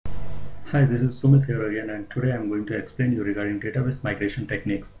Hi, this is Sumit here again, and today I'm going to explain you regarding database migration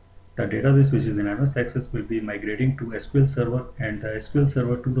techniques. The database which is in MS Access will be migrating to SQL Server, and the SQL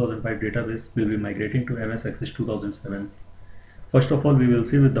Server 2005 database will be migrating to MS Access 2007. First of all, we will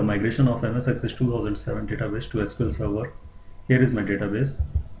see with the migration of MS Access 2007 database to SQL Server. Here is my database.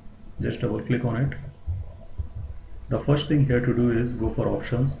 Just double click on it. The first thing here to do is go for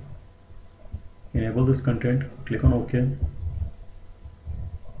options, enable this content, click on OK.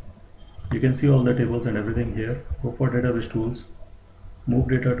 You can see all the tables and everything here. Go for database tools, move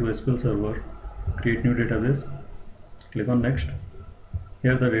data to SQL Server, create new database, click on next.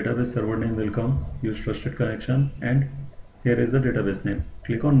 Here the database server name will come, use trusted connection, and here is the database name.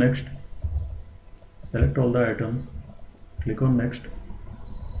 Click on next, select all the items, click on next.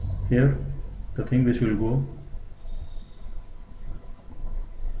 Here the thing which will go,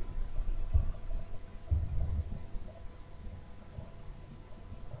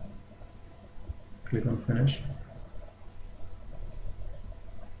 click on finish.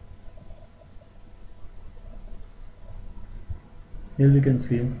 Here we can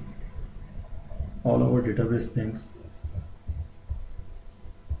see all our database things.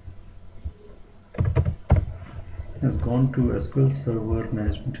 Has gone to SQL Server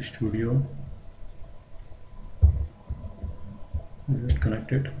Management Studio. We just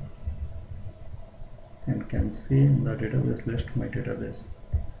connect it and can see in the database list my database.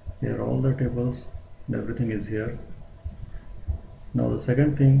 Here all the tables and everything is here. Now the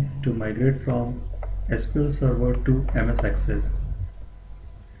second thing, to migrate from SQL Server to MS Access.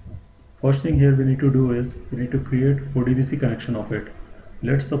 First thing here we need to do is we need to create ODBC connection of it.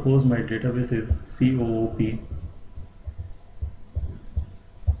 Let's suppose my database is COOP.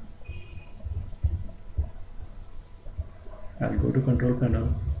 I'll go to Control Panel,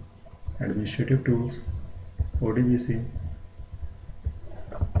 Administrative Tools, ODBC.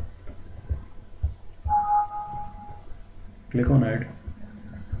 Click on Add,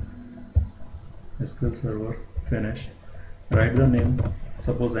 SQL Server, finish. Write the name,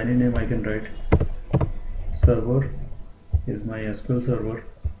 suppose any name I can write. Server is my SQL Server.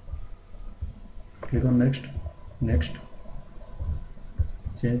 Click on Next, Next.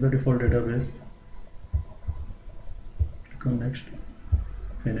 Change the default database. Click on Next,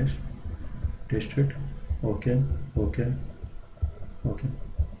 finish. Test it, OK, OK, OK.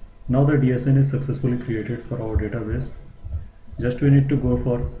 Now the DSN is successfully created for our database. Just we need to go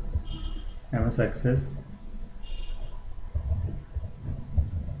for MS Access.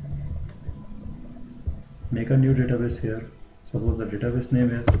 Make a new database here. Suppose the database name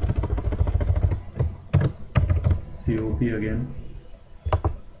is COP again.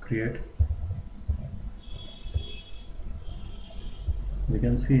 Create. We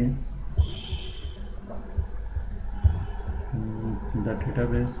can see the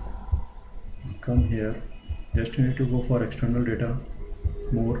database has come here. Just you need to go for external data,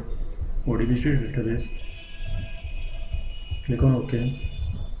 more, ODBC database, click on OK,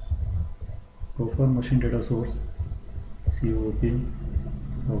 go for machine data source, COP,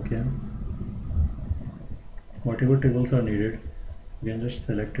 OK. Whatever tables are needed, you can just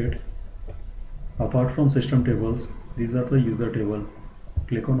select it. Apart from system tables, these are the user table.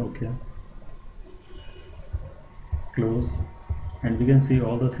 Click on OK, close, and we can see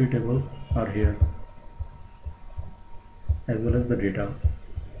all the three tables are here, as well as the data.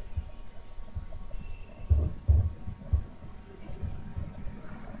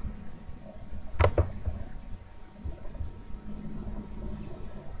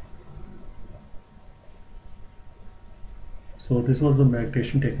 So this was the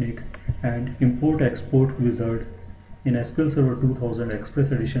migration technique, and import export wizard in SQL Server 2000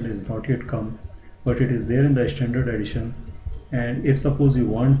 Express edition is not yet come, but it is there in the standard edition. And if suppose you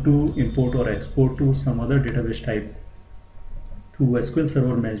want to import or export to some other database type through SQL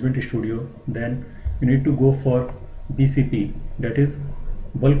Server Management Studio, then you need to go for BCP, that is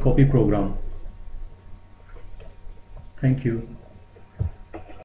bulk copy program. Thank you.